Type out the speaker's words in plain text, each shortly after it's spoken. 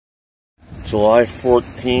July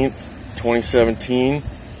 14th, 2017,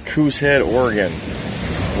 Coos Head, Oregon.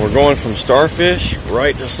 We're going from starfish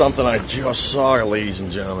right to something I just saw, ladies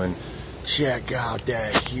and gentlemen. Check out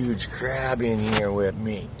that huge crab in here with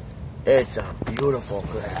me. It's a beautiful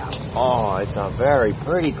crab. Oh, it's a very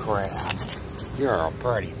pretty crab. You're a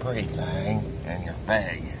pretty thing, and you're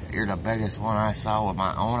big. You're the biggest one I saw with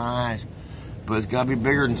my own eyes. But it's got to be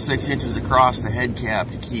bigger than 6 inches across the head cap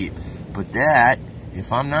to keep. But that,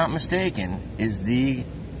 if I'm not mistaken, is the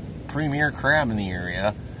premier crab in the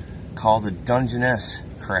area called the Dunguness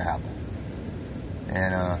Crab.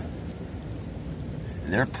 And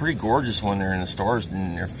they're pretty gorgeous when they're in the stores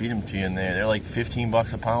and they're feeding them to you, and they're like 15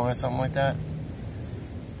 bucks a pound or something like that.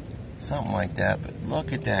 Something like that. But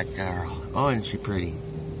look at that girl. Oh, isn't she pretty?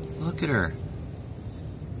 Look at her.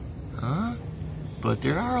 Huh? But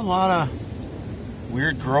there are a lot of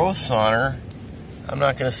weird growths on her. I'm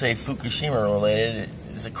not going to say Fukushima related.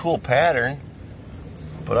 It's a cool pattern,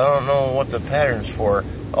 but I don't know what the pattern's for.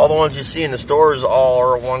 All the ones you see in the stores all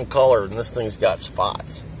are one color, and this thing's got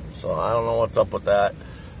spots. So I don't know what's up with that.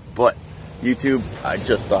 But YouTube, I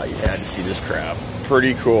just thought you had to see this crab.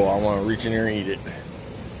 Pretty cool. I want to reach in here and eat it.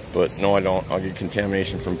 But no, I don't. I'll get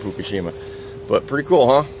contamination from Fukushima. But pretty cool,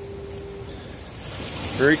 huh?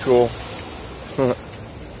 Very cool.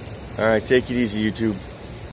 Alright, take it easy, YouTube.